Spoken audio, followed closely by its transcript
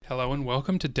Hello and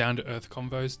welcome to Down to Earth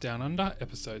Convos Down Under,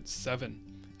 episode 7.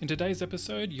 In today's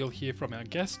episode, you'll hear from our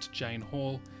guest, Jane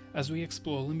Hall, as we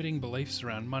explore limiting beliefs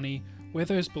around money, where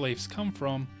those beliefs come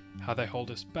from, how they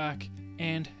hold us back,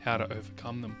 and how to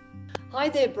overcome them. Hi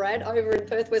there, Brad, over in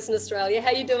Perth, Western Australia.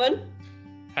 How you doing?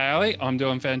 Hey Ali, I'm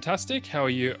doing fantastic. How are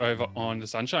you over on the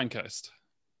Sunshine Coast?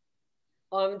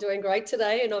 I'm doing great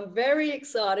today, and I'm very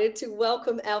excited to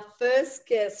welcome our first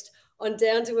guest on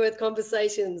Down to Earth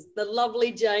Conversations, the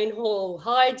lovely Jane Hall.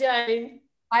 Hi, Jane.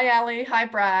 Hi, Ali. Hi,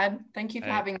 Brad. Thank you for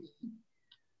having me.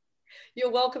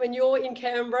 You're welcome, and you're in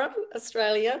Canberra,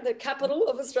 Australia, the capital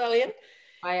of Australia.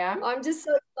 I am. I'm just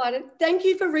so excited. Thank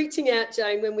you for reaching out,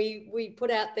 Jane, when we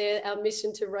put out there our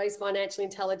mission to raise financial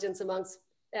intelligence amongst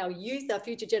our youth, our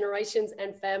future generations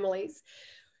and families.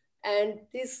 And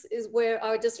this is where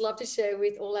I would just love to share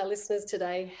with all our listeners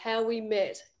today how we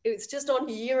met. It was just on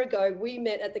a year ago, we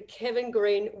met at the Kevin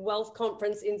Green Wealth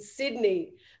Conference in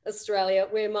Sydney, Australia,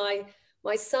 where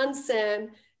my son, Sam,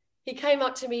 he came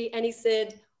up to me and he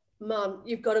said, "Mum,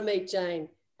 you've got to meet Jane."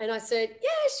 And I said,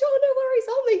 "Yeah, sure, no worries.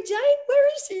 I'll meet Jane. Where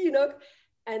is she,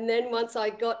 And then once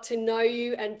I got to know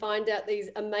you and find out these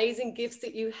amazing gifts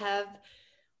that you have,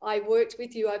 I worked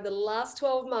with you over the last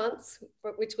 12 months,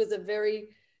 which was a very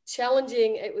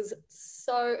challenging. It was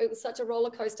such a roller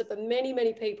coaster for many,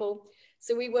 many people.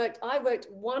 So I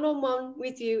worked one-on-one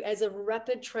with you as a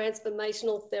rapid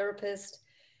transformational therapist.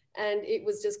 And it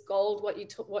was just gold,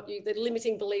 the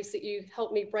limiting beliefs that you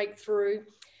helped me break through.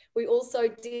 We also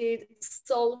did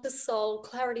soul to soul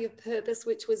clarity of purpose,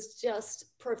 which was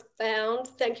just profound.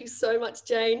 Thank you so much,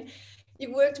 Jane.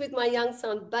 You worked with my young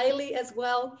son, Bailey, as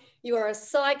well. You are a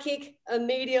psychic, a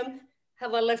medium.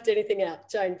 Have I left anything out?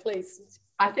 Jane, please.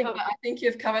 I think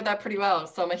you've covered that pretty well.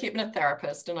 So I'm a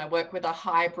hypnotherapist and I work with a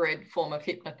hybrid form of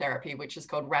hypnotherapy, which is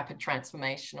called rapid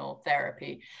transformational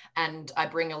therapy. And I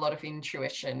bring a lot of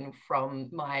intuition from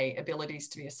my abilities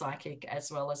to be a psychic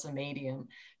as well as a medium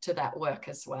to that work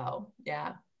as well.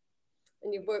 Yeah.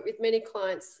 And you've worked with many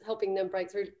clients, helping them break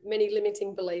through many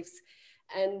limiting beliefs.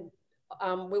 And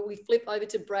when we flip over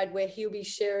to Brad, where he'll be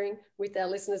sharing with our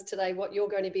listeners today what you're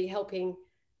going to be helping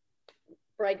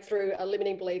break through a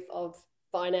limiting belief of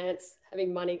finance,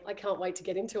 having money. I can't wait to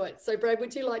get into it. So Brad,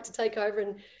 would you like to take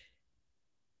over?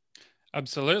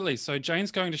 Absolutely. So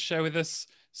Jane's going to share with us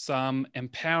some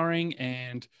empowering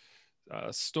and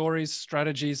stories,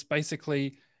 strategies,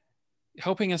 basically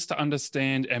helping us to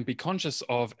understand and be conscious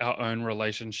of our own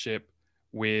relationship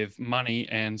with money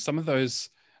and some of those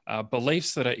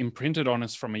beliefs that are imprinted on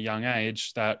us from a young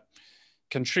age that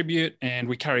contribute and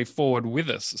we carry forward with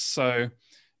us. So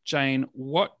Jane,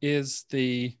 what is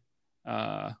the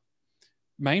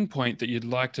main point that you'd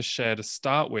like to share to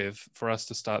start with for us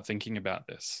to start thinking about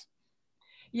this?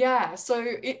 Yeah, so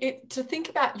to think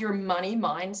about your money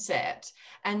mindset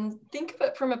and think of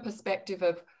it from a perspective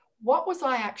of what was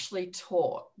I actually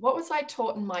taught? What was I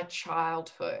taught in my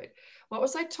childhood? What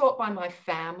was I taught by my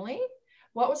family?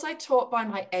 What was I taught by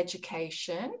my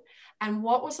education? And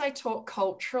what was I taught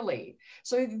culturally?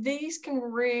 So these can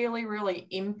really, really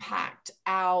impact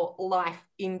our life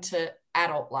into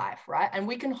adult life, right? And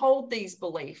we can hold these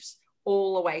beliefs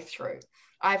all the way through.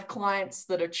 I have clients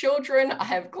that are children. I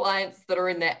have clients that are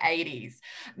in their 80s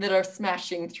that are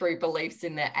smashing through beliefs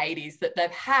in their 80s that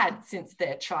they've had since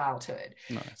their childhood.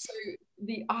 Nice. So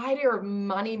the idea of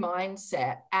money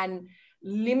mindset and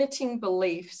limiting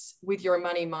beliefs with your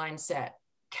money mindset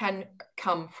can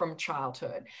come from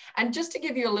childhood. And just to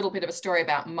give you a little bit of a story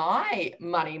about my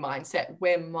money mindset,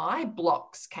 where my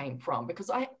blocks came from, because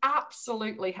I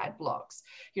absolutely had blocks.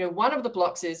 One of the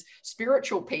blocks is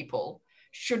spiritual people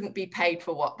shouldn't be paid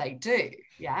for what they do.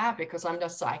 Yeah, because I'm a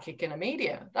psychic and a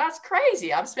medium. That's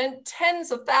crazy. I've spent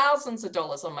tens of thousands of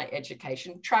dollars on my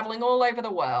education, traveling all over the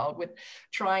world with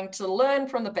trying to learn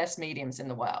from the best mediums in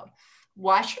the world.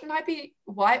 Why shouldn't I be,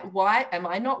 why am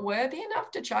I not worthy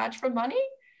enough to charge for money?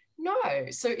 No.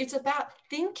 So it's about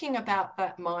thinking about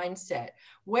that mindset.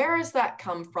 Where has that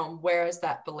come from? Where has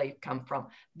that belief come from?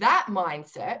 That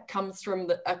mindset comes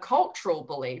from a cultural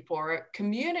belief or a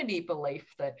community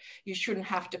belief that you shouldn't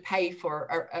have to pay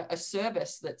for a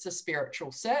service that's a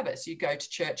spiritual service. You go to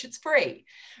church, it's free,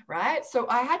 right? So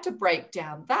I had to break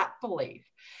down that belief.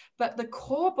 But the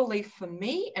core belief for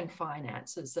me in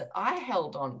finances that I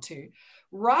held on to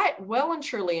right well and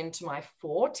truly into my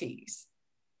 40s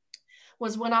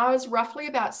was when I was roughly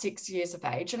about 6 years of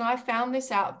age. And I found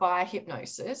this out via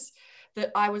hypnosis,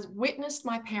 that I witnessed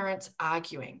my parents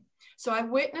arguing. So I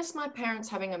witnessed my parents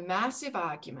having a massive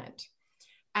argument,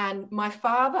 and my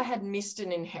father had missed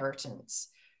an inheritance,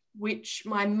 which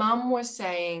my mum was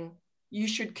saying, you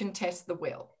should contest the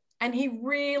will. And he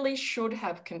really should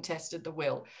have contested the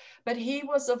will. But he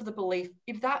was of the belief,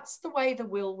 if that's the way the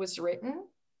will was written,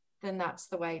 then that's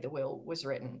the way the will was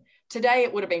written. Today,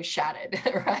 it would have been shattered,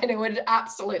 right? It would have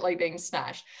absolutely been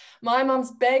smashed. My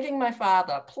mum's begging my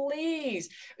father, please,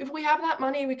 if we have that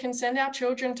money, we can send our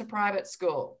children to private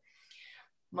school.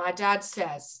 My dad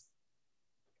says,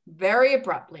 very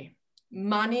abruptly,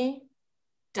 money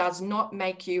does not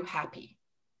make you happy.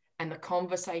 And the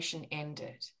conversation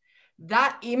ended.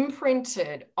 That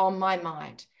imprinted on my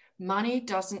mind. Money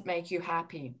doesn't make you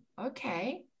happy.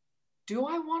 Okay. Do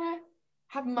I want to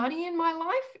have money in my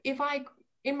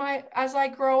life as I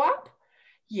grow up?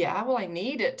 Yeah, well, I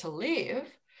need it to live.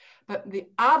 But the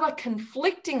other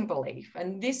conflicting belief,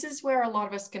 and this is where a lot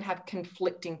of us can have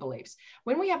conflicting beliefs.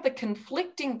 When we have the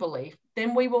conflicting belief,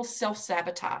 then we will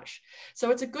self-sabotage.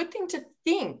 So it's a good thing to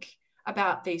think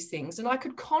about these things. And I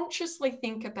could consciously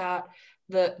think about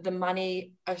the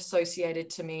money associated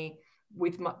to me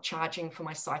with charging for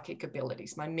my psychic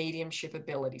abilities, my mediumship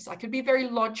abilities. I could be very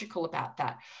logical about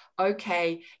that.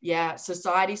 Okay, yeah,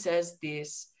 society says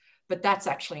this, but that's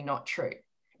actually not true.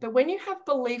 But when you have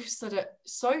beliefs that are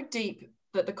so deep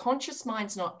that the conscious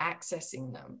mind's not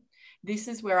accessing them, this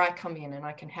is where I come in and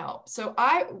I can help. So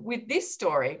with this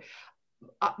story,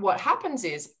 what happens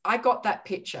is I got that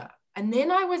picture, and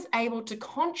then I was able to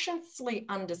consciously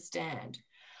understand,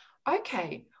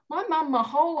 okay, my mum, my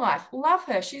whole life, love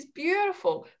her. She's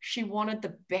beautiful. She wanted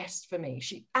the best for me.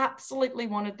 She absolutely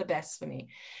wanted the best for me.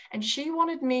 And she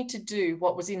wanted me to do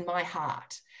what was in my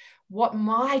heart, what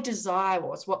my desire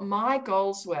was, what my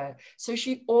goals were. So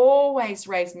she always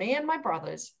raised me and my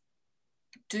brothers,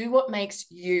 do what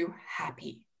makes you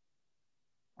happy,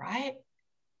 right?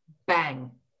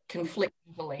 Bang,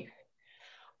 conflicting belief.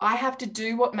 I have to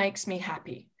do what makes me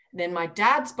happy. Then my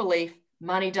dad's belief,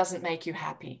 money doesn't make you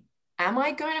happy. Am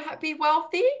I going to be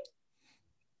wealthy?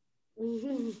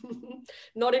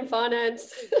 Not in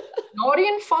finance. Not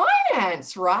in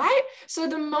finance, right? So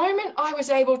the moment I was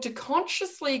able to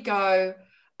consciously go,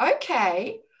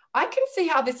 okay, I can see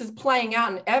how this is playing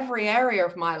out in every area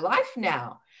of my life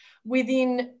now.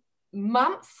 Within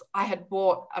months, I had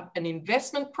bought an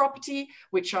investment property,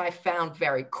 which I found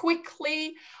very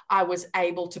quickly. I was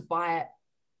able to buy it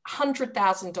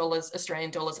 $100,000 Australian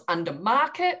dollars under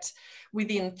market.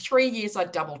 Within 3 years, I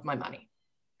doubled my money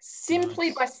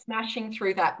simply by smashing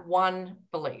through that one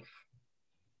belief.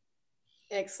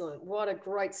 Excellent. What a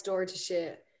great story to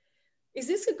share. Is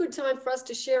this a good time for us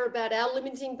to share about our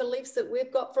limiting beliefs that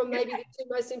we've got from maybe the two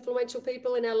most influential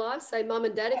people in our lives, say mum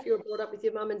and dad, if you were brought up with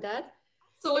your mum and dad?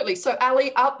 Absolutely. So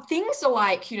Ali, things are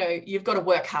like, you've got to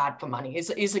work hard for money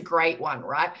is a great one,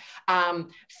 right?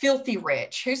 Filthy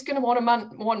rich. Who's going to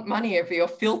want money if you're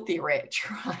filthy rich,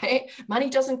 right? Money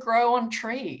doesn't grow on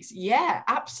trees. Yeah,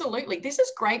 absolutely. This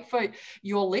is great for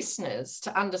your listeners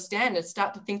to understand and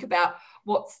start to think about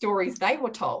what stories they were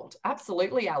told.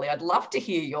 Absolutely, Ali. I'd love to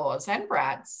hear yours and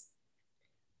Brad's.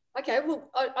 Okay,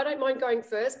 well, I don't mind going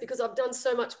first because I've done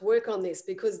so much work on this,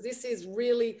 because this is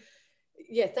really...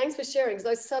 Yeah, thanks for sharing.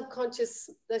 Those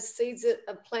seeds that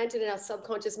are planted in our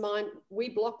subconscious mind, we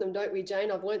block them, don't we,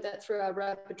 Jane? I've learned that through our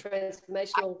rapid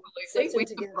transformational session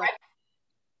together.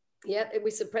 Yeah,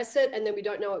 we suppress it, and then we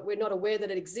don't know it. We're not aware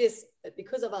that it exists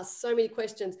because of us. So many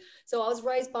questions. So I was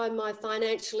raised by my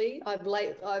financially.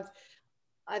 I've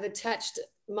attached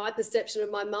my perception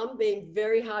of my mum being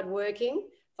very hardworking,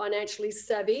 financially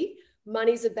savvy.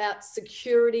 Money's about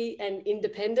security and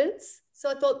independence. So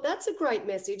I thought that's a great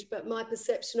message, but my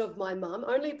perception of my mum,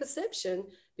 only a perception,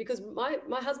 because my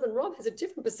husband Rob has a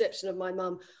different perception of my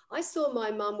mum. I saw my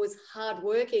mum was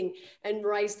hardworking and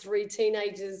raised 3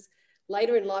 teenagers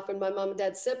later in life when my mum and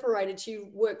dad separated. She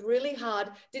worked really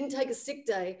hard, didn't take a sick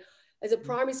day as a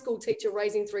primary school teacher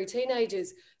raising 3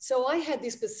 teenagers. So I had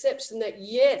this perception that,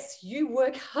 yes, you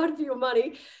work hard for your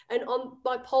money. And on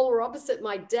my polar opposite,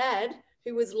 my dad,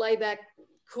 who was laid back,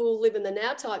 cool, live in the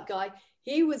now type guy,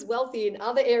 he was wealthy in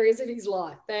other areas of his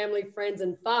life, family, friends,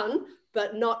 and fun,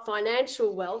 but not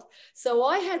financial wealth. So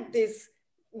I had this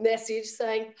message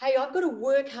saying, hey, I've got to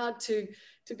work hard to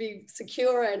be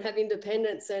secure and have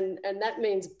independence. And that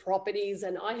means properties.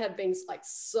 And I have been like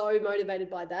so motivated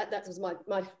by that. That was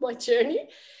my journey.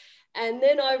 And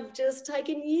then I've just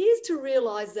taken years to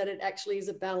realize that it actually is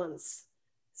a balance.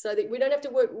 So that we don't have to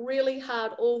work really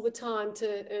hard all the time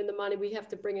to earn the money. We have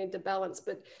to bring it into balance.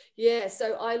 But yeah,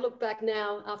 so I look back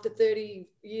now after 30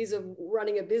 years of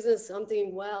running a business, I'm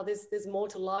thinking, wow, there's more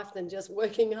to life than just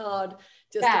working hard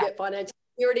just to get financial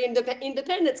security and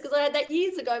independence, because I had that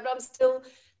years ago, but I'm still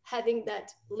having that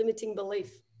limiting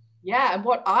belief. Yeah, and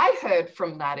what I heard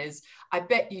from that is, I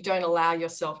bet you don't allow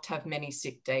yourself to have many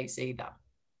sick days either.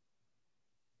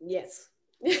 Yes.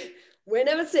 We're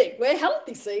never sick. We're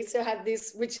healthy, see, to have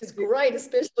this, which is great,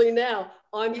 especially now.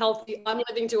 I'm healthy. I'm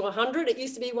living to 100. It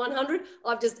used to be 100.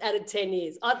 I've just added 10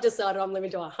 years. I've decided I'm living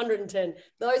to 110.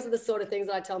 Those are the sort of things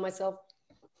I tell myself.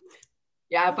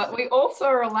 Yeah, but we also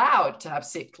are allowed to have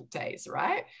sick days,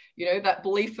 right? You know, that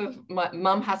belief of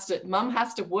mum has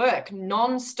to work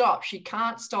non-stop. She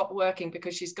can't stop working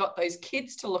because she's got those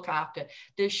kids to look after.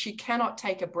 She cannot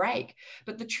take a break.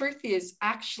 But the truth is,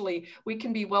 actually, we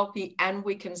can be wealthy and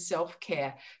we can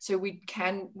self-care. So we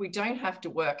don't have to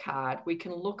work hard. We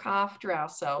can look after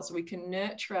ourselves. We can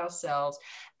nurture ourselves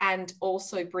and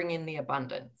also bring in the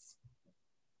abundance.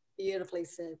 Beautifully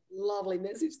said. Lovely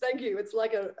message. Thank you. It's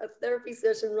like a therapy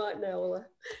session right now, or an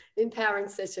empowering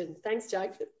session. Thanks,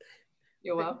 Jake.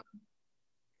 You're welcome.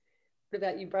 What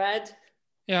about you, Brad?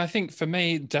 Yeah, I think for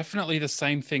me, definitely the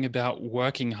same thing about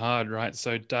working hard, right?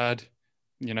 So Dad,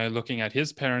 you know, looking at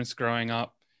his parents growing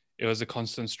up, it was a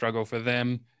constant struggle for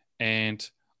them. And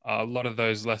a lot of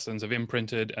those lessons have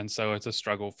imprinted. And so it's a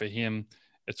struggle for him.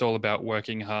 It's all about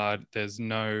working hard. There's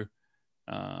no,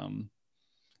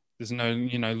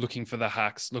 you know, looking for the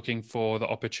hacks, looking for the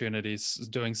opportunities,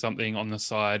 doing something on the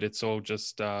side. It's all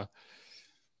just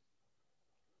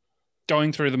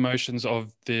going through the motions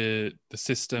of the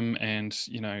system and,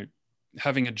 you know,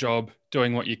 having a job,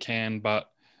 doing what you can, but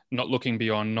not looking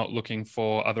beyond, not looking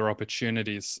for other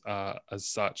opportunities as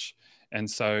such. And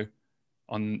so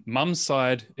on mum's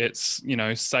side, it's, you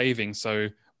know, saving. So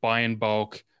buy in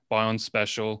bulk, buy on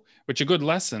special, which are good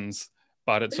lessons,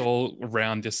 but it's all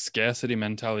around this scarcity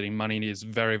mentality. Money is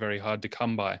very, very hard to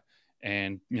come by.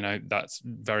 And, you know, that's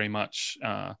very much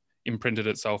imprinted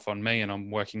itself on me, and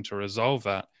I'm working to resolve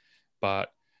that.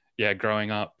 But yeah, growing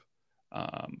up,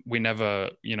 we never,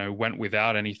 you know, went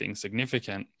without anything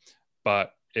significant,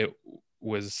 but it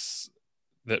was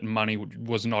that money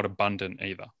was not abundant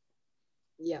either.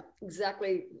 Yeah,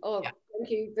 exactly. Oh, yeah. Thank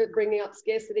you for bringing up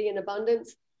scarcity and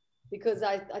abundance, because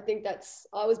I think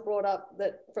I was brought up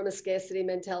that from a scarcity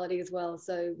mentality as well.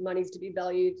 So money's to be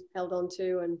valued, held on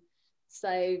to, and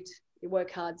saved. You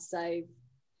work hard, save,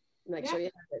 make sure you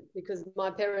have it. Because my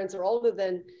parents are older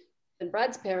than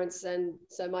Brad's parents, and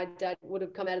so my dad would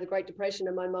have come out of the Great Depression,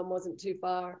 and my mum wasn't too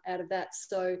far out of that.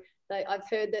 So I've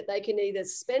heard that they can either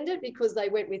spend it because they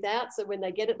went without, so when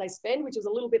they get it, they spend, which was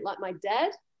a little bit like my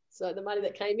dad. So the money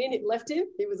that came in, it left him.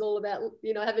 He was all about,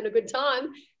 you know, having a good time.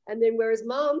 And then whereas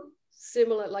mum,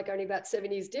 similar, like only about 7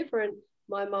 years different,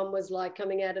 my mum was like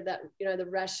coming out of that, you know, the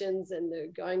rations and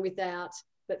the going without.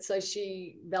 But so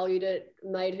she valued it,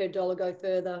 made her dollar go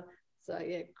further. So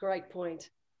yeah, great point.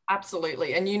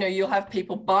 Absolutely. And, you know, you'll have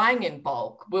people buying in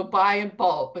bulk. We'll buy in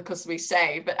bulk because we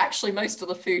save, but actually most of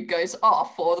the food goes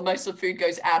off, or most of the food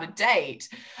goes out of date.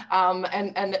 And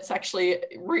it's actually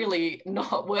really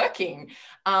not working.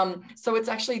 So it's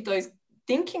actually those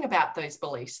thinking about those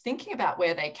beliefs, thinking about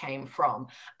where they came from.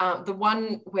 The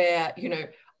one where, you know,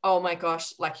 oh my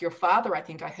gosh, like your father, I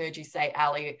think I heard you say,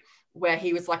 Ali, where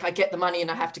he was like, I get the money and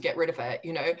I have to get rid of it.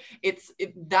 You know,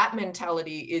 that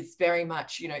mentality is very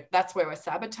much, you know, that's where we're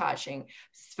sabotaging.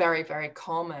 It's very, very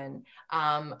common.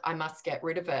 I must get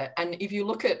rid of it. And if you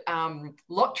look at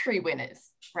lottery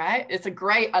winners, right?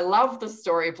 I love the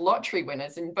story of lottery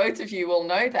winners, and both of you will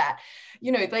know that,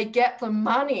 you know, they get the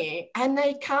money and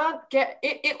they can't get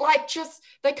it like just,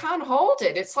 they can't hold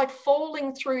it. It's like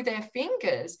falling through their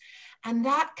fingers. And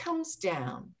that comes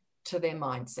down to their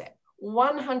mindset.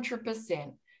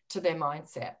 100% to their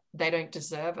mindset. They don't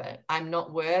deserve it. I'm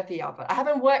not worthy of it. I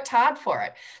haven't worked hard for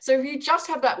it. So if you just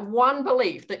have that one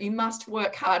belief that you must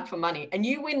work hard for money and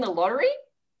you win the lottery,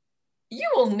 you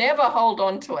will never hold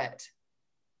on to it.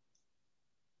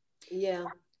 Yeah,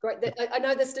 great. I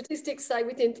know the statistics say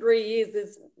within 3 years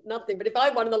there's nothing, but if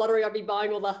I won the lottery, I'd be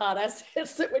buying all the hard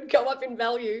assets that would go up in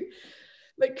value.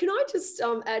 But can I just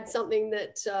add something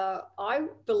that I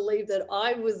believe that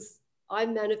I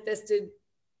manifested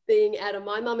being out of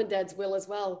my mum and dad's will as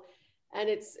well. And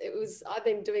I've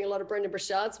been doing a lot of Brendan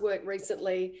Burchard's work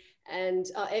recently, and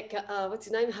what's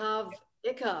his name? Harv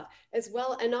Eker as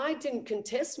well. And I didn't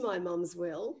contest my mum's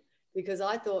will because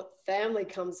I thought family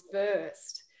comes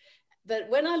first. But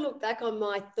when I look back on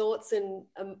my thoughts and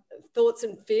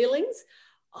feelings,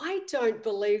 I don't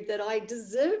believe that I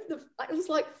deserved it was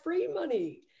like free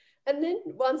money. And then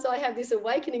once I have this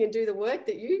awakening and do the work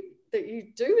that you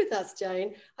do with us,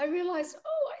 Jane, I realized,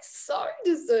 I so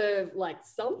deserve like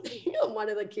something on one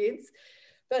of the kids.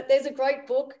 But there's a great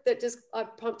book that just I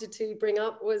prompted to bring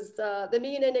up was The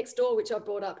Millionaire Next Door, which I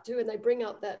brought up too. And they bring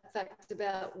up that fact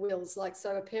about wills. Like,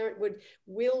 so a parent would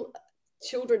will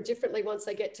children differently once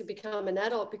they get to become an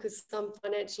adult, because some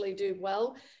financially do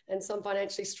well and some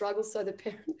financially struggle. So the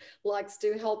parent likes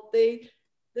to help the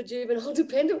juvenile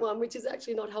dependent one, which is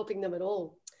actually not helping them at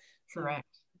all. Correct.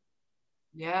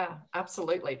 Yeah,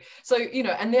 absolutely. So, you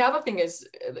know, and the other thing is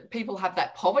people have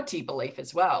that poverty belief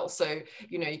as well. So,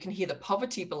 you know, you can hear the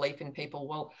poverty belief in people.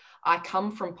 Well, I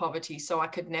come from poverty, so I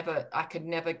could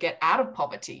never get out of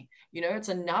poverty. You know, it's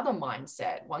another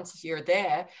mindset. Once you're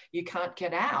there, you can't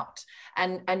get out,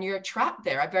 and you're trapped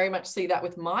there. I very much see that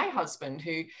with my husband,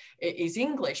 who is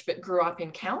English but grew up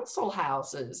in council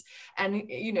houses, and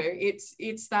you know,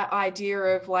 it's that idea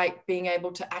of like being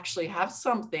able to actually have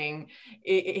something.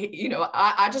 You know,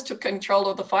 I just took control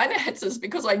of the finances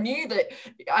because I knew that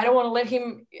I don't want to let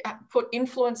him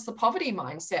influence the poverty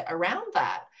mindset around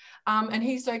that. And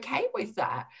he's okay with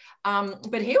that.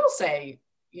 But he'll say,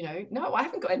 you know, no, I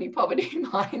haven't got any poverty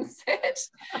mindset.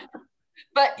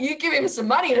 But you give him some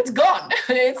money and it's gone.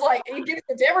 It's like he gives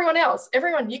it to everyone else.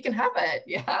 Everyone, you can have it.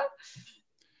 Yeah.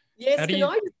 Yes.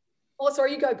 Oh,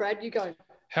 sorry, you go, Brad. You go.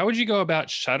 How would you go about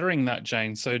shattering that,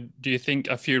 Jane? So do you think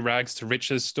a few rags to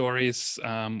riches stories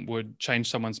would change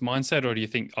someone's mindset? Or do you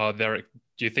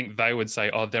think, they would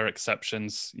say, oh, they're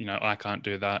exceptions, you know, I can't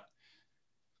do that?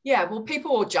 Yeah, well,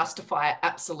 people will justify it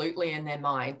absolutely in their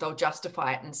mind. They'll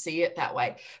justify it and see it that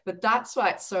way. But that's why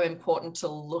it's so important to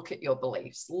look at your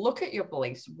beliefs. Look at your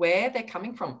beliefs, where they're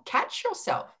coming from. Catch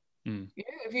yourself. You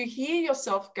know, if you hear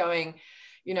yourself going,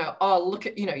 you know, oh, look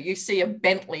at, you know, you see a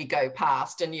Bentley go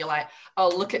past and you're like, oh,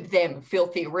 look at them,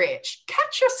 filthy rich.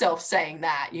 Catch yourself saying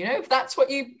that, you know,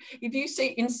 if you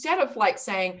see, instead of like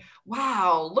saying,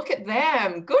 wow, look at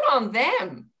them, good on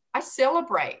them, I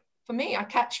celebrate. For me, I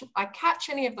catch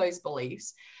any of those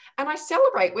beliefs and I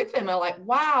celebrate with them. I'm like,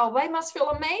 wow, they must feel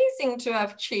amazing to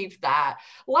have achieved that.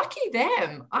 Lucky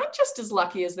them. I'm just as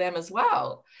lucky as them as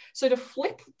well. So to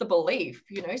flip the belief,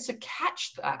 you know, so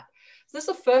catch that. So this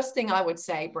is the first thing I would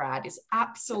say, Brad, is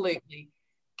absolutely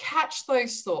catch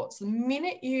those thoughts. The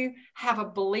minute you have a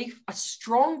belief, a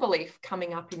strong belief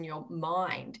coming up in your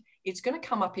mind, it's going to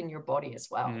come up in your body as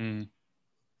well.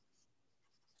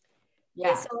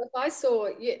 Yeah. So if I saw,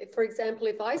 for example,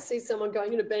 if I see someone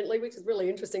going in a Bentley, which is really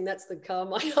interesting, that's the car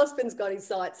my husband's got his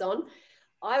sights on,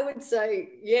 I would say,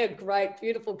 yeah, great,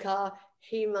 beautiful car.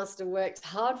 He must have worked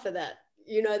hard for that,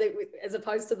 you know, as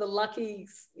opposed to the lucky,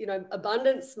 you know,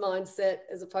 abundance mindset,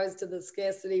 as opposed to the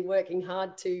scarcity, working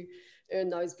hard to earn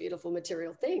those beautiful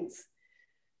material things.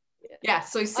 Yeah.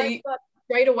 So see,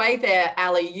 straight away there,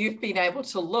 Ali, you've been able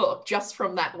to look just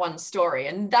from that one story.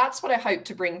 And that's what I hope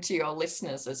to bring to your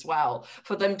listeners as well,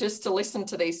 for them just to listen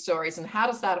to these stories. And how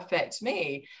does that affect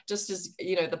me? Just as,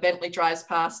 you know, the Bentley drives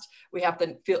past, we have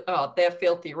they're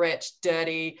filthy rich,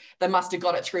 dirty, they must have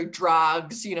got it through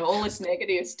drugs, you know, all this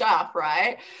negative stuff,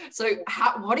 right? So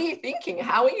what are you thinking?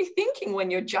 How are you thinking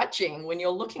when you're judging, when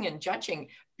you're looking and judging?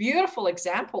 Beautiful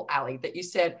example, Ali, that you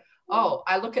said, oh,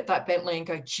 I look at that Bentley and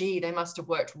go, gee, they must have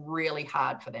worked really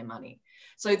hard for their money.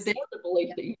 So there's the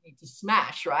belief that you need to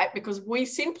smash, right? Because we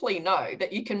simply know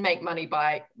that you can make money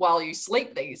while you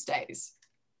sleep these days.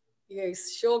 You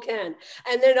sure can.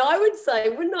 And then I would say,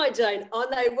 wouldn't I, Jane? Oh,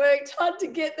 they worked hard to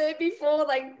get there before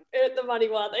they earned the money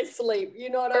while they sleep. You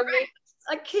know what I mean?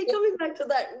 I keep coming back to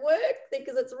that work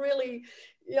because it's really,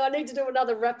 you know, I need to do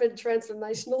another rapid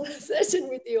transformational session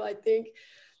with you, I think.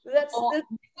 This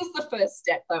is the first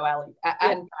step though, Ali.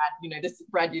 And Brad, you know,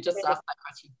 Brad, you just asked that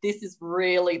question. This is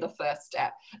really the first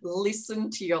step. Listen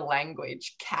to your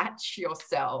language, catch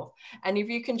yourself. And if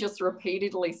you can just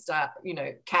repeatedly start, you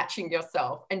know, catching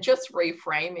yourself and just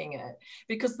reframing it,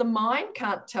 because the mind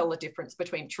can't tell the difference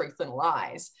between truth and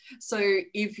lies. So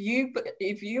if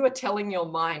you are telling your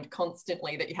mind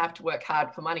constantly that you have to work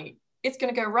hard for money, it's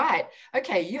going to go, right,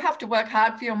 okay, you have to work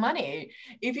hard for your money.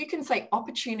 If you can say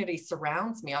opportunity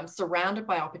surrounds me, I'm surrounded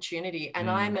by opportunity and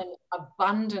I'm an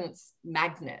abundance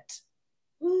magnet.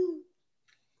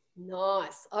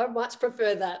 Nice. I much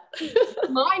prefer that.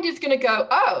 Mind is going to go,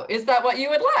 oh, is that what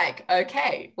you would like?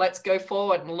 Okay, let's go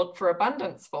forward and look for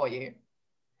abundance for you.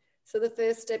 So the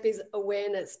first step is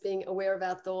awareness, being aware of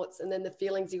our thoughts and then the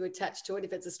feelings you attach to it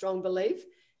if it's a strong belief,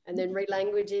 and then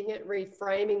relanguaging it,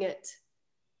 reframing it.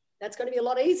 That's going to be a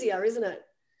lot easier, isn't it?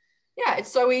 Yeah,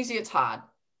 it's so easy, it's hard.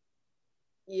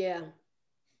 Yeah,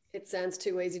 it sounds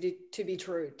too easy to be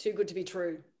true, too good to be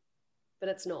true, but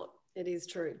it's not. It is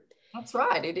true. That's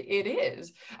right, it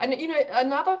is. And, you know,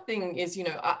 another thing is, you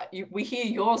know, we hear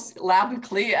yours loud and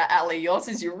clear, Ali. Yours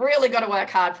is you really got to work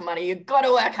hard for money. You've got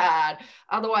to work hard.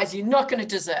 Otherwise, you're not going to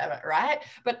deserve it, right?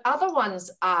 But other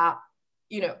ones are,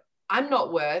 you know, I'm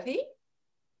not worthy.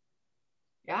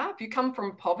 Yeah, if you come from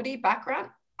a poverty background,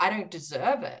 I don't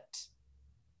deserve it.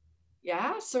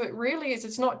 Yeah. So it really is.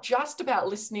 It's not just about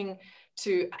listening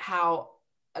to how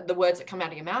the words that come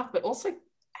out of your mouth, but also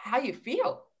how you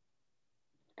feel.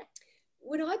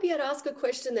 Would I be able to ask a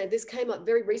question there? This came up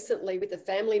very recently with a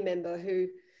family member who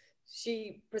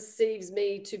she perceives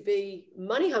me to be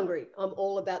money hungry. I'm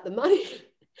all about the money.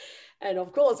 And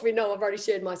of course, we know I've already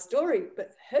shared my story,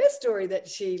 but her story that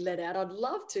she let out, I'd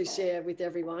love to share with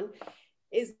everyone,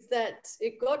 is that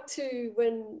it got to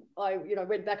when I,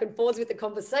 went back and forth with the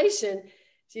conversation.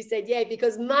 She said, yeah,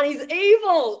 because money's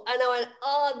evil. And I went,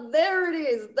 oh, there it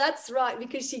is. That's right.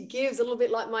 Because she gives a little bit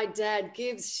like my dad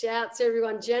gives, shouts,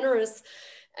 everyone generous.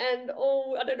 And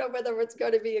I don't know whether it's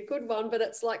going to be a good one, but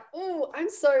it's like,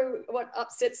 what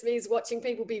upsets me is watching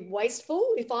people be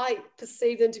wasteful. If I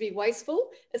perceive them to be wasteful,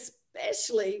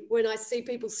 especially when I see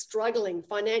people struggling,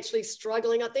 financially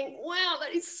struggling, I think, wow,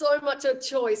 that is so much a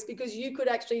choice, because you could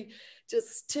actually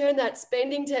just turn that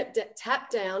spending tap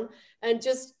down and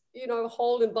just,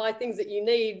 hold and buy things that you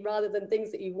need rather than things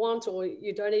that you want or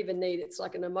you don't even need. It's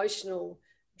like an emotional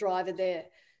driver there.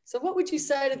 So what would you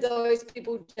say to those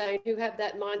people, Jane, who have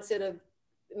that mindset of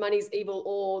money's evil,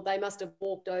 or they must have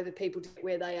walked over people to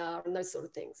where they are, and those sort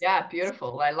of things? Yeah,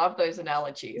 beautiful. I love those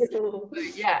analogies.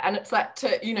 Yeah, and it's like,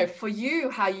 for you,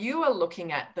 how you are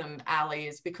looking at them, Ali,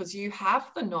 is because you have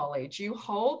the knowledge, you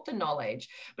hold the knowledge,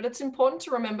 but it's important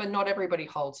to remember not everybody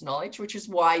holds knowledge, which is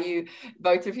why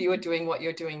both of you are doing what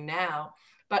you're doing now.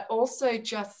 But also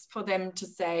just for them to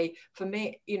say, for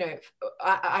me,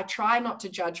 I try not to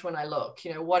judge when I look,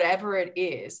 whatever it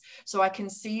is, so I can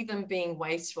see them being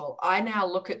wasteful. I now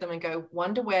look at them and go,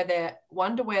 wonder where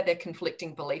their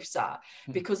conflicting beliefs are,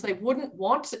 because we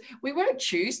won't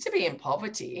choose to be in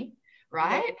poverty,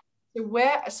 right?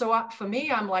 For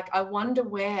me, I'm like, I wonder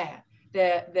where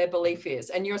their belief is.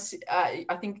 And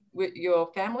I think with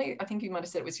your family, I think you might have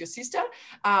said it was your sister.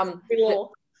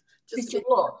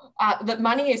 That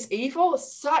money is evil,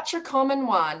 such a common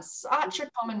one.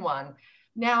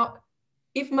 Now,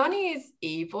 if money is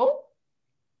evil,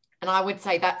 and I would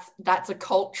say that's a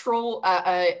cultural,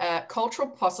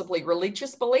 possibly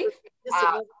religious belief.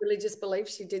 Religious belief,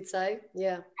 she did say,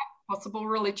 yeah. Possible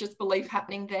religious belief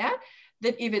happening there,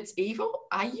 that if it's evil,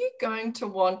 are you going to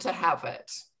want to have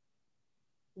it?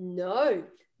 No,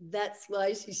 that's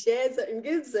why she shares it and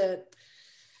gives it.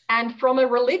 And from a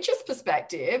religious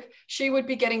perspective, she would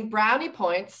be getting brownie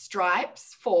points,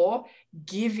 stripes for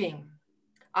giving.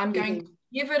 I'm going to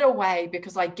give it away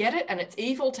because I get it and it's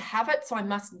evil to have it, so I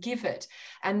must give it.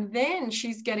 And then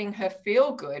she's getting her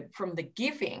feel good from the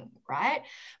giving, right?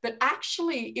 But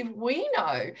actually, if we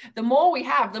know, the more we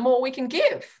have, the more we can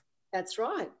give. That's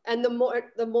right. And the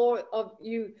more of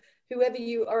you, whoever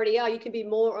you already are, you can be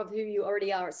more of who you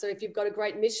already are. So if you've got a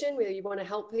great mission where you want to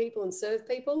help people and serve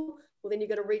people, well, then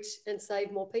you've got to reach and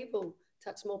save more people,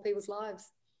 touch more people's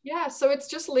lives. Yeah, so it's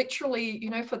just literally,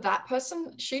 for that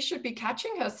person, she should be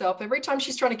catching herself every time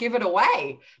she's trying to give it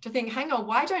away to think, hang on,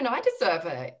 why don't I deserve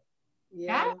it?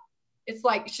 Yeah. It's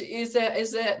like,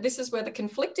 this is where the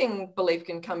conflicting belief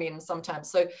can come in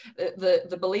sometimes. So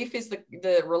the belief is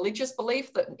the religious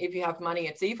belief that if you have money,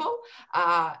 it's evil.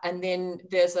 And then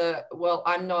there's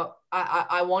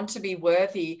I want to be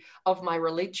worthy of my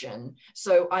religion,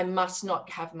 so I must not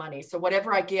have money. So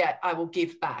whatever I get, I will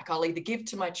give back. I'll either give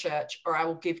to my church or I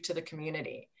will give to the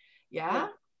community. Yeah.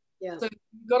 Yeah. So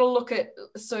you've got to look at,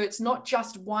 so it's not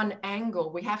just one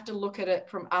angle. We have to look at it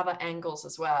from other angles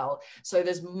as well. So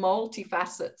there's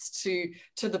multifacets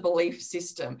to the belief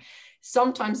system.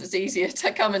 Sometimes it's easier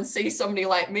to come and see somebody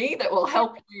like me that will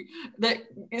help you, that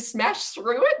smash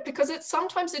through it, because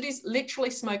sometimes it is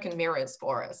literally smoke and mirrors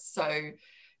for us. So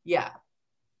yeah.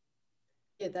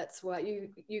 Yeah, that's why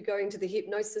you go into the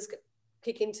hypnosis,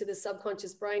 kick into the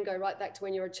subconscious brain, go right back to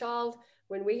when you're a child.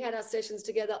 When we had our sessions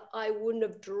together, I wouldn't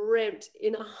have dreamt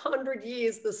in 100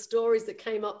 years the stories that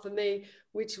came up for me,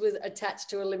 which was attached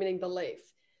to a limiting belief.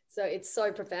 So it's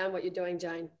so profound what you're doing,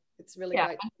 Jane. It's really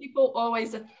great. And people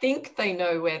always think they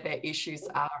know where their issues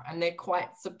are, and they're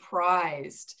quite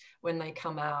surprised when they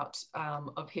come out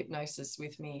of hypnosis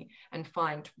with me and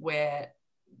find where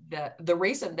the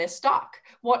reason they're stuck,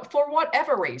 for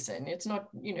whatever reason. It's not,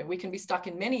 we can be stuck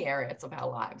in many areas of our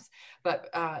lives, but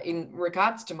in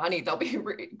regards to money, they'll be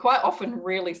quite often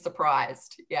really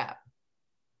surprised. Yeah.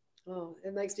 Oh,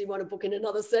 it makes me want to book in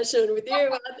another session with you.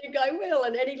 I think I will.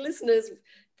 And any listeners,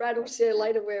 Brad will share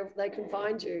later where they can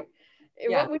find you.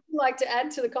 Yeah. What would you like to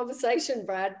add to the conversation,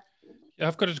 Brad? Yeah,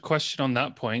 I've got a question on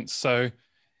that point. So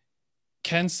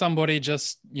can somebody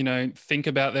just, think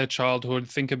about their childhood,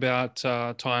 think about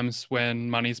times when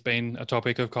money's been a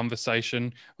topic of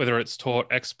conversation, whether it's taught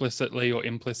explicitly or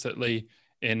implicitly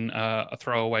in a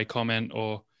throwaway comment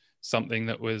or something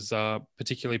that was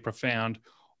particularly profound?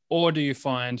 Or do you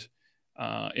find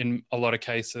in a lot of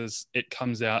cases it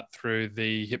comes out through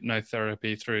the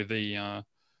hypnotherapy, through the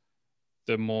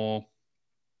more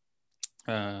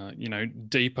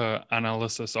deeper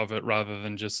analysis of it, rather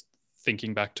than just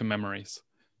thinking back to memories?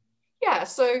 Yeah,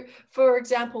 so for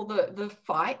example, the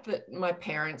fight that my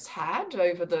parents had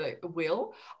over the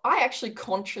will, I actually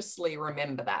consciously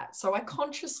remember that. So I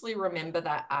consciously remember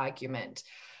that argument,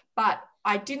 but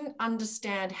I didn't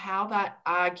understand how that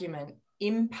argument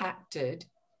impacted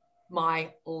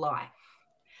my life.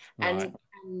 Right.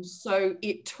 And so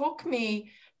it took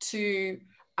me to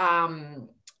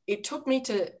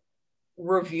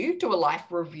do a life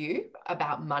review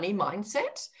about money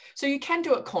mindset. So you can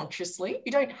do it consciously.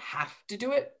 You don't have to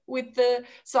do it with the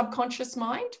subconscious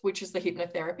mind, which is the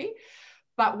hypnotherapy.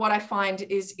 But what I find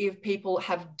is if people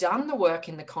have done the work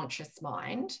in the conscious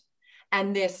mind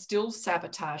and they're still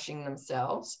sabotaging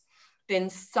themselves, then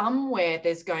somewhere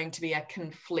there's going to be a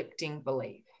conflicting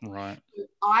belief. Right.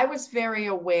 I was very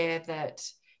aware that,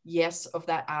 yes, of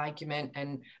that argument,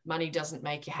 and money doesn't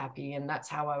make you happy, and that's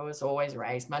how I was always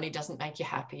raised. Money doesn't make you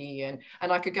happy, and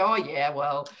I could go, oh yeah,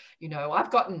 well,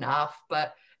 I've got enough.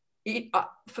 But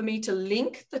for me to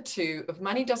link the two of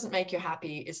money doesn't make you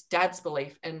happy is dad's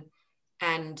belief,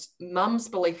 and mum's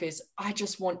belief is I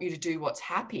just want you to do what's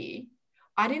happy.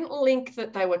 I didn't link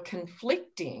that they were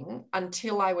conflicting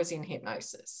until I was in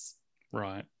hypnosis.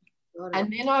 Right.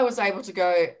 And then I was able to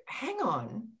go, hang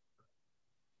on.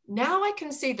 Now I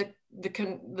can see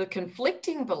the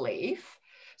conflicting belief.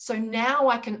 So now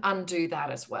I can undo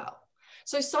that as well.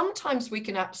 So sometimes we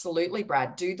can absolutely,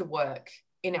 Brad, do the work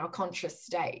in our conscious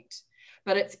state.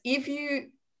 But it's if you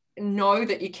know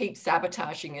that you keep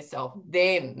sabotaging yourself,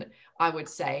 then I would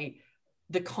say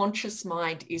the conscious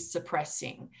mind is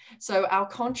suppressing. So our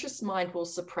conscious mind will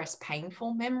suppress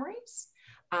painful memories.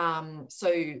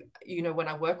 When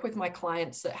I work with my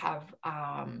clients that have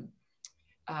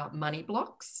money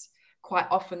blocks, quite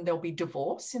often there'll be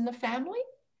divorce in the family.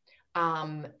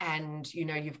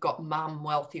 You've got mum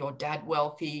wealthy or dad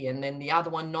wealthy, and then the other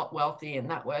one not wealthy and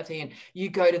that wealthy. And you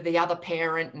go to the other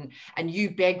parent and you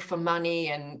beg for money,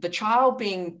 and the child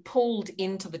being pulled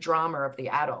into the drama of the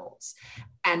adults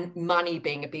and money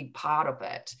being a big part of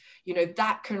it,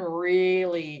 that can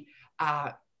really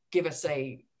give us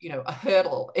a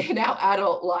hurdle in our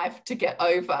adult life to get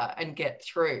over and get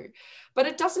through. But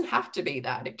it doesn't have to be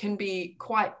that. It can be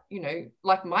quite,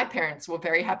 like my parents were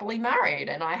very happily married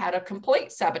and I had a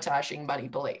complete sabotaging money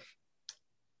belief.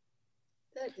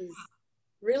 That is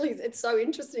really, it's so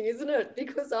interesting, isn't it?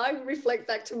 Because I reflect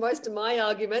back to most of my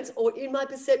arguments, or in my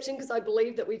perception, because I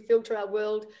believe that we filter our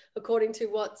world according to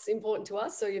what's important to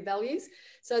us, so your values.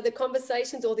 So the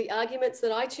conversations or the arguments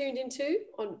that I tuned into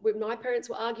when my parents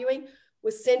were arguing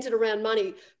was centered around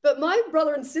money. But my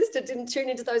brother and sister didn't tune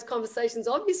into those conversations,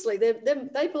 obviously.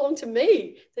 They belong to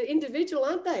me. They're individual,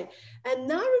 aren't they? And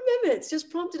now remember, it's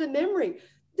just prompted a memory.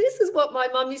 This is what my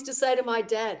mum used to say to my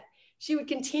dad. She would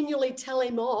continually tell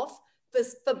him off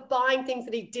for buying things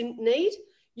that he didn't need.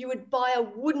 You would buy a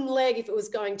wooden leg if it was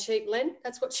going cheap, Len.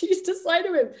 That's what she used to say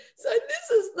to him. So this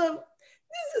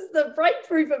is the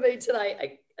breakthrough for me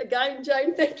today. Again,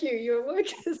 Jane, thank you. Your work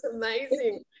is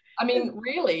amazing. I mean,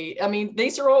 really,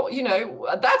 these are all,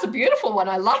 that's a beautiful one.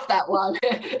 I love that one.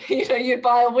 You'd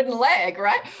buy a wooden leg,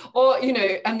 right? Or,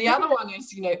 and the other one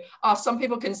is, some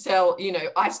people can sell,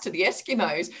 ice to the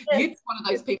Eskimos. Yes. You'd be one of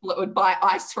those people that would buy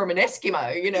ice from an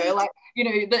Eskimo,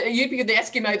 you'd be the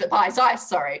Eskimo that buys ice,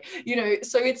 sorry.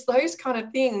 So it's those kind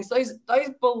of things, those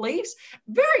beliefs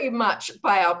very much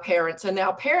by our parents and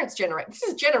our parents' generation. This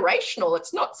is generational.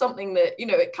 It's not something that,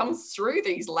 it comes through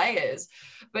these layers,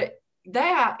 but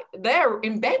they're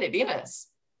embedded in us.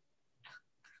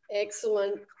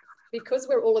 Excellent. Because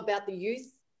we're all about the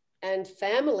youth and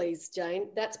families, Jane,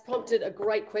 that's prompted a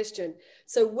great question.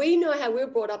 So we know how we were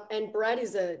brought up, and Brad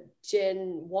is a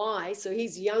Gen Y, so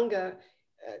he's younger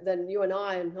than you and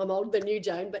I, and I'm older than you,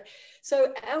 Jane. But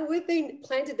so we've been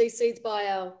planted these seeds by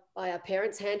our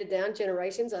parents, handed down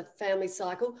generations, a family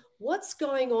cycle. What's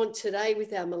going on today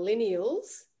with our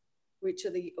millennials, which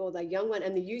are the young one,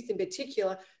 and the youth in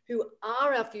particular, who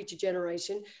are our future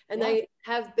generation, and they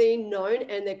have been known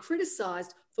and they're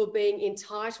criticised for being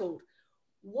entitled.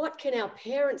 What can our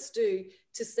parents do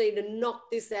to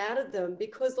knock this out of them?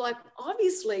 Because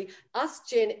obviously us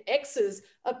Gen Xers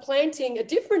are planting a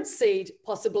different seed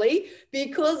possibly,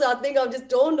 because I think I've just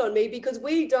dawned on me, because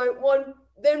we don't want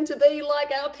them to be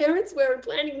like our parents were and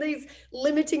planting these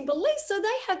limiting beliefs. So they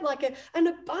have an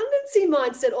abundancy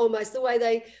mindset almost, the way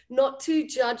they not to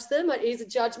judge them. It is a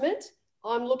judgment.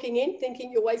 I'm looking in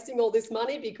thinking you're wasting all this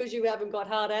money because you haven't got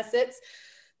hard assets.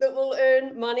 that will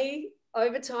earn money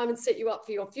over time and set you up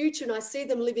for your future. And I see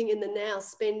them living in the now,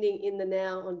 spending in the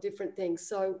now on different things.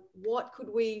 So what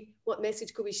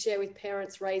message could we share with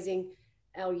parents raising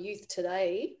our youth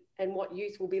today, and what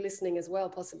youth will be listening as well,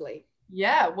 possibly?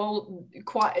 Yeah, well,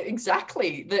 quite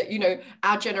exactly. That, you know,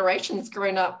 our generation's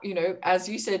grown up, you know, as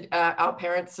you said, our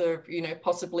parents have, you know,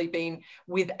 possibly been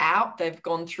without, they've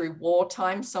gone through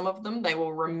wartime, some of them, they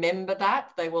will remember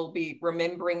that, they will be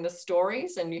remembering the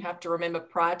stories. And you have to remember,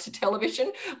 prior to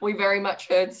television, we very much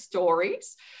heard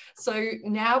stories. So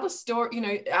now the story, you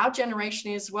know, our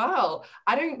generation as well,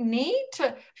 I don't need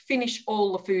to finish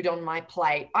all the food on my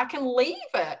plate. I can leave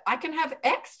it. I can have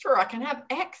extra. I can have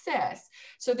excess.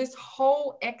 So this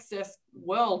whole excess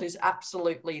world is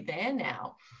absolutely there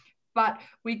now. But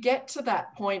we get to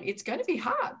that point, it's going to be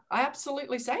hard. I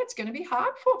absolutely say it's going to be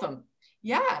hard for them.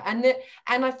 Yeah.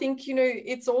 And I think, you know,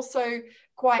 it's also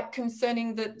quite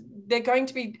concerning that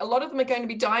a lot of them are going to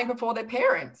be dying before their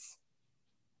parents.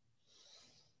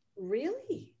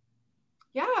 Really?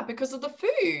 Yeah, because of the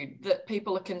food that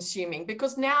people are consuming,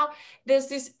 because now there's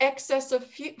this excess of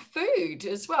food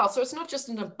as well. So it's not just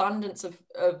an abundance of,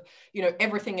 you know,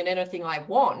 everything and anything I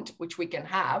want, which we can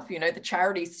have. You know, the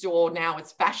charity store now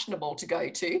is fashionable to go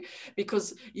to,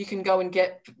 because you can go and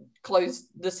get clothes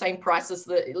the same price as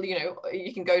you know,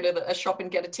 you can go to a shop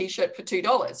and get a t-shirt for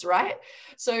 $2, right?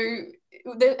 So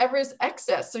there is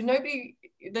excess. So nobody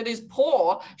that is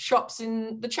poor shops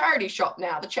in the charity shop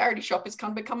now. The charity shop has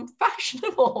kind of become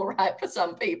fashionable, right, for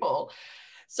some people.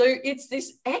 So it's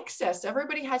this excess.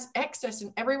 Everybody has excess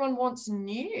and everyone wants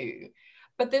new.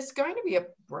 But there's going to be a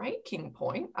breaking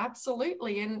point,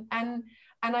 absolutely. And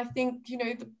I think, you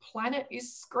know, the planet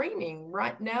is screaming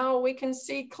right now. We can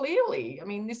see clearly. I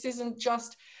mean, this isn't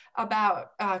just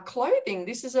about clothing.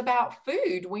 This is about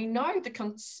food. We know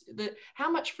how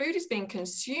much food is being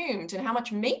consumed and how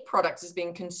much meat products is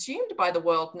being consumed by the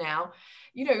world now.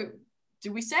 You know,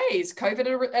 do we say, is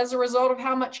COVID as a result of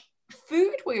how much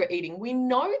food we are eating? We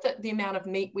know that the amount of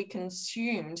meat we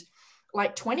consumed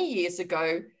like 20 years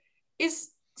ago is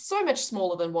so much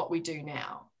smaller than what we do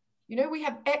now. You know, we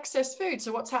have excess food.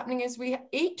 So what's happening is we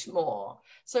eat more.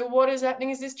 So what is happening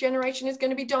is this generation is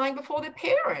going to be dying before their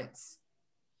parents.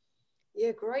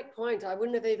 Yeah, great point. I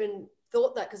wouldn't have even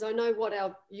thought that, because I know what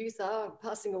our youth are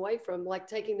passing away from, like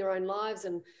taking their own lives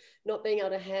and not being able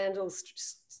to handle,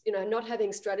 you know, not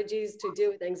having strategies to deal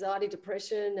with anxiety,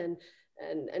 depression,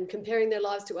 and comparing their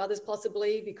lives to others,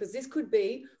 possibly, because this could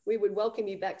be, we would welcome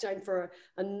you back, Jane, for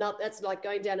another, that's like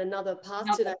going down another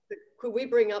path to that. But could we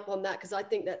bring up on that? Because I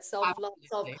think that self-love,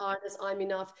 self-kindness, I'm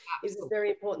enough is a very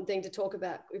important thing to talk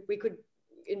about. If we could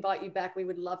invite you back, we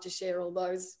would love to share all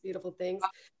those beautiful things.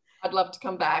 I'd love to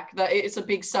come back. It's a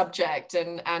big subject,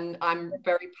 and I'm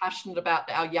very passionate about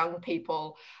our young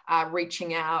people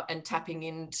reaching out and tapping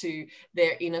into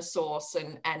their inner source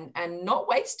and not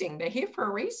wasting. They're here for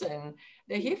a reason.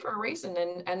 They're here for a reason,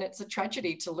 and it's a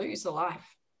tragedy to lose a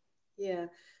life. Yeah.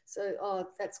 So,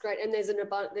 that's great. And there's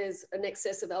an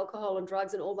excess of alcohol and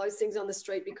drugs and all those things on the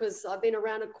street, because I've been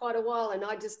around it quite a while, and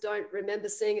I just don't remember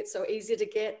seeing it so easy to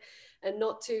get, and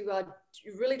not to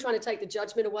really trying to take the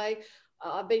judgment away.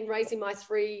 I've been raising my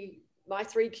three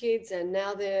kids, and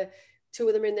now two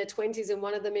of them are in their 20s and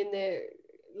one of them in their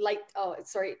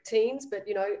teens, but,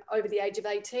 you know, over the age of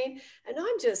 18. And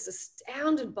I'm just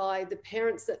astounded by the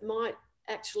parents that might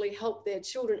actually help their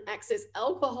children access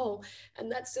alcohol.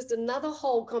 And that's just another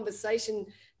whole conversation,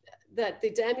 that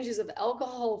the damages of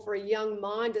alcohol for a young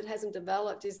mind that hasn't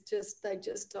developed is just, they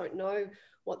just don't know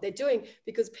what they're doing,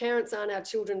 because parents aren't our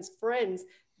children's friends.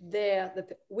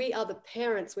 We are the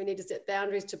parents. We need to set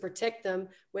boundaries to protect them.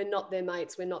 We're not their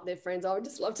mates. We're not their friends. I would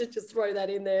just love to just throw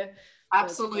that in there.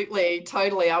 Absolutely.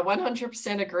 Totally. I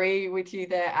 100% agree with you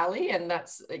there, Ali. And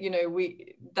that's, you know,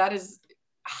 that is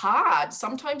hard.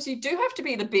 Sometimes you do have to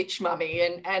be the bitch mummy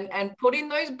and put in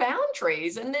those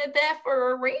boundaries, and they're there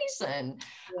for a reason.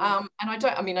 Yeah.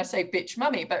 And I say bitch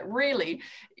mummy, but really,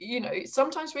 you know,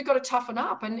 sometimes we've got to toughen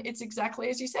up, and it's exactly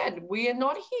as you said, we are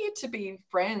not here to be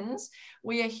friends.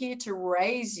 We are here to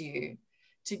raise you,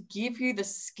 to give you the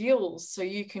skills so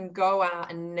you can go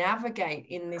out and navigate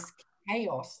in this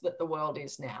chaos that the world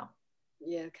is now.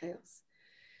 Yeah, chaos.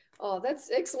 Oh, that's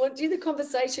excellent. The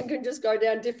conversation can just go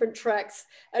down different tracks,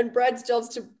 and Brad's job's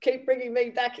to keep bringing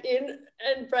me back in.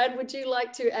 And Brad, would you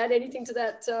like to add anything to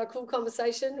that cool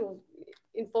conversation or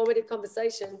informative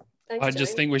conversation? Thanks, I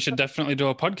just think we should definitely do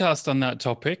a podcast on that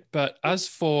topic. But as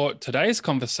for today's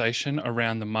conversation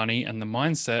around the money and the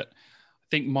mindset,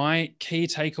 I think my key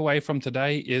takeaway from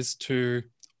today is to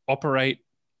operate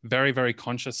very, very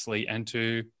consciously, and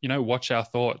to, you know, watch our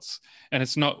thoughts. And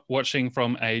it's not watching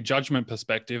from a judgment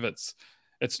perspective. It's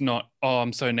It's not, oh,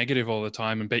 I'm so negative all the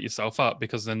time and beat yourself up,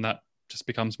 because then that just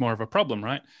becomes more of a problem,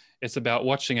 right? It's about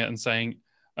watching it and saying,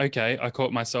 okay, I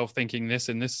caught myself thinking this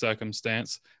in this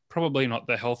circumstance, probably not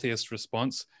the healthiest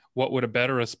response. What would a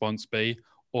better response be?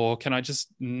 Or can I just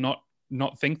not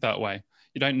think that way?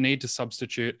 You don't need to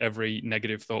substitute every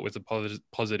negative thought with a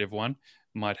positive one.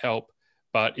 It might help.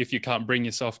 But if you can't bring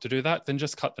yourself to do that, then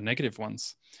just cut the negative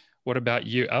ones. What about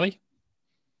you, Ali?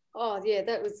 Oh, yeah,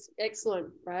 that was excellent,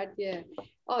 Brad. Yeah.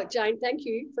 Oh, Jane, thank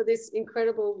you for this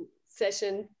incredible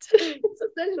session. It's a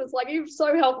session. It's like you've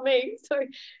so helped me. So,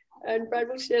 and Brad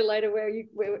will share later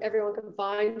where everyone can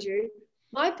find you.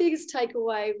 My biggest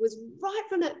takeaway was right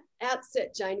from the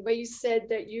outset, Jane, where you said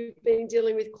that you've been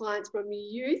dealing with clients from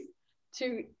youth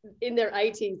to in their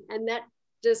 80s, and that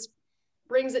just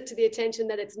brings it to the attention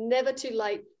that it's never too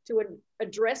late to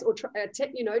address or to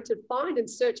find and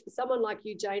search for someone like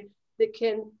you, Jane, that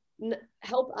can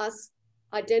help us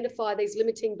identify these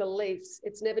limiting beliefs.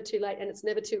 It's never too late, and it's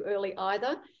never too early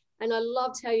either. And I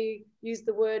loved how you used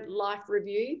the word life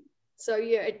review. So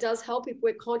yeah, it does help if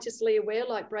we're consciously aware,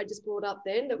 like Brad just brought up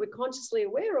then, that we're consciously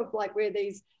aware of like where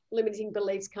these limiting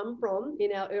beliefs come from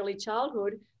in our early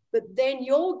childhood. But then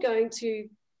you're going to,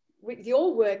 with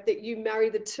your work, that you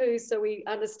marry the two, so we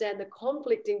understand the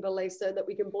conflicting beliefs so that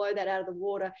we can blow that out of the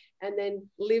water and then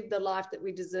live the life that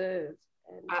we deserve.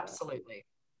 And, absolutely.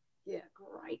 Yeah,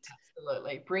 great.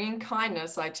 Absolutely. Bringing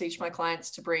kindness. I teach my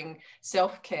clients to bring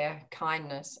self-care,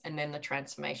 kindness, and then the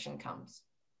transformation comes.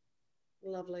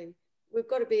 Lovely. We've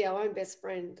got to be our own best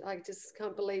friend. I just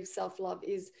can't believe self-love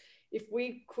is, if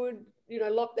we could,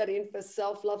 lock that in for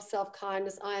self-love,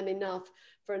 self-kindness, I am enough,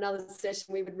 for another session,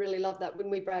 we would really love that,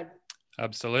 wouldn't we, Brad?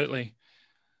 Absolutely.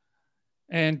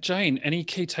 And Jane, any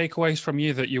key takeaways from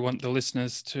you that you want the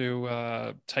listeners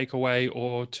to take away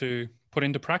or to put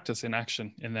into practice, in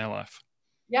action in their life?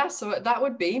 Yeah, so that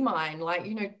would be mine. Like,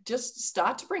 just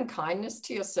start to bring kindness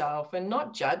to yourself and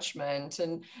not judgment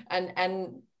and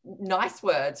nice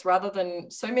words, rather than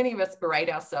so many of us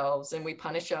berate ourselves and we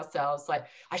punish ourselves like,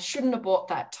 I shouldn't have bought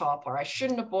that top, or I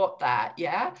shouldn't have bought that.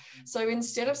 Yeah. So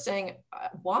instead of saying,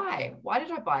 why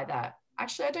did I buy that?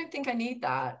 Actually, I don't think I need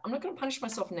that. I'm not going to punish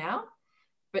myself now,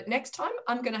 but next time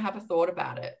I'm going to have a thought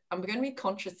about it. I'm going to be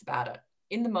conscious about it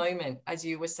in the moment, as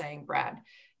you were saying, Brad.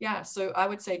 Yeah. So I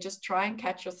would say just try and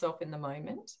catch yourself in the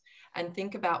moment and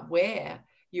think about where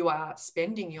you are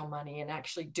spending your money, and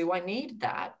actually, do I need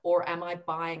that, or am I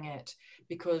buying it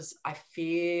because I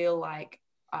feel like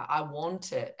I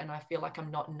want it and I feel like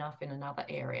I'm not enough in another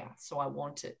area, so I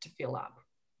want it to fill up?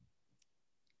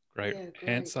 Great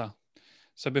answer.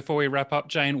 So before we wrap up,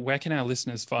 Jane, where can our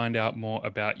listeners find out more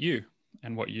about you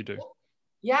and what you do?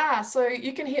 Yeah, so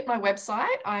you can hit my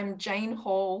website. I'm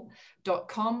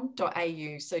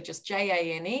janehall.com.au. So just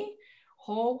JANE,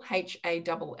 Hall,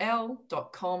 HALL.com.au.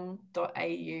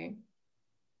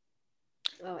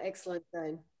 Oh, excellent,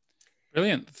 Jane.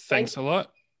 Brilliant. Thanks a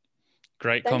lot.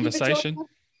 Great conversation.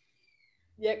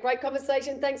 Yeah, great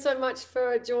conversation. Thanks so much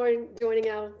for joining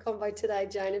our convo today,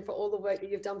 Jane, and for all the work that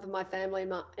you've done for my family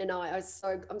and I.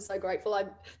 I'm so grateful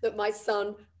that my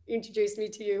son introduced me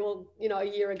to you a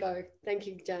year ago. Thank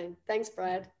you, Jane. Thanks,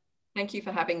 Brad. Thank you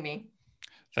for having me.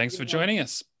 Thanks for joining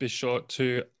us. Be sure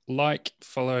to like,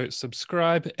 follow,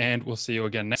 subscribe, and we'll see you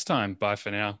again next time. Bye for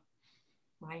now.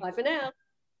 Bye for now.